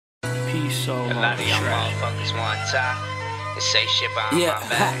P.SOUL. A lot of y'all motherfuckers want to talk and say shit behind my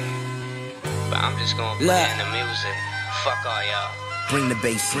back, but I'm just gonna put it in the music. Fuck all y'all. Bring the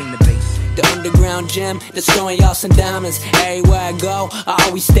bass, bring the bass. The underground gym that's throwing y'all some diamonds. Everywhere I go, I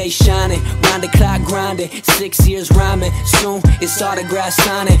always stay shining. Round the clock grinding, 6 years rhyming. Soon it's autograph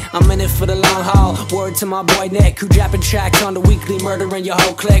signing. I'm in it for the long haul. Word to my boy Nick, who dropping tracks on the weekly, murdering your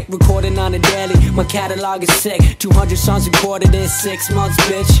whole clique. Recording on the daily, my catalog is sick. 200 songs recorded in 6 months,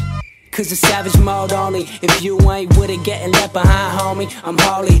 bitch. Cause it's savage mode only. If you ain't with it, getting left behind, homie. I'm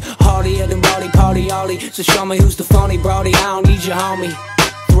holy, holier than Brody, party only. So show me who's the phony Brody, I don't need your homie.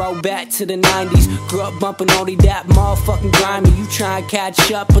 Throwback to the 90s, grew up bumping only that motherfucking grimy. You try and catch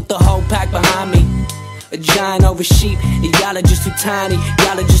up, put the whole pack behind me. A giant over sheep, and y'all are just too tiny,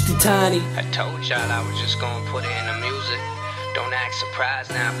 y'all are just too tiny. I told y'all I was just gonna put it in the music. Don't act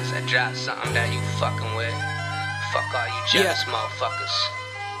surprised now, cause I dropped something that you fucking with. Fuck all you jealous motherfuckers.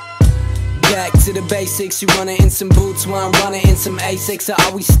 Back to the basics, you running in some boots while I'm running in some Asics. I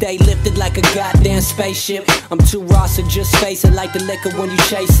always stay lifted like a goddamn spaceship. I'm too raw, so just face it like the liquor when you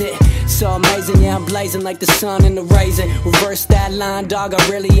chase it. So amazing, yeah, I'm blazing like the sun in the raisin. Reverse that line, dog, I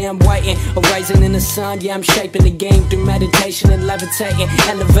really am waiting. A raisin in the sun, yeah, I'm shaping the game through meditation and levitating,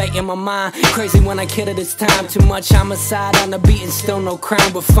 elevating my mind. Crazy when I kid it, it's time. Too much homicide on the beat and still no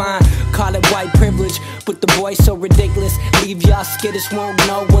crime, but fine. Call it white privilege, but the boy so ridiculous. Leave y'all skittish, won't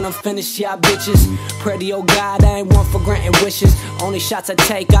know when I'm finished, y'all bitches. Pray to your God, I ain't one for granting wishes. Only shots I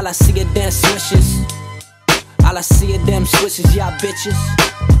take, all I see are damn swishes. All I see are damn swishes, y'all bitches.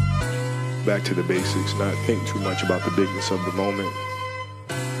 Back to the basics, not think too much about the bigness of the moment.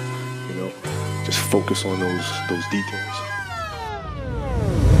 You know, just focus on those details.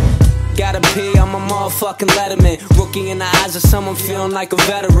 Gotta pee on my motherfucking Letterman. Rookie in the eyes of someone feeling like a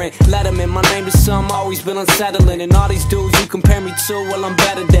veteran. Letterman, my name is some, always been unsettling. And all these dudes you compare me to, well I'm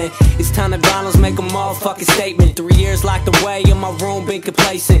better than. It's time to Donald's make a motherfucking statement. 3 years locked away in my room, been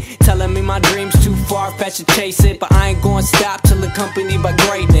complacent. Telling me my dreams too far-fetched to chase it. But I ain't gonna stop till accompanied by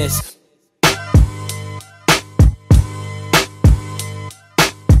greatness.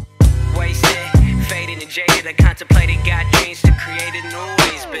 Wasted, faded and jaded, I contemplated, got dreams to create a new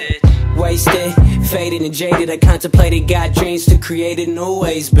ways, bitch. Wasted, faded and jaded, I contemplated, got dreams to create a new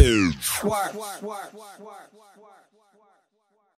ways, bitch.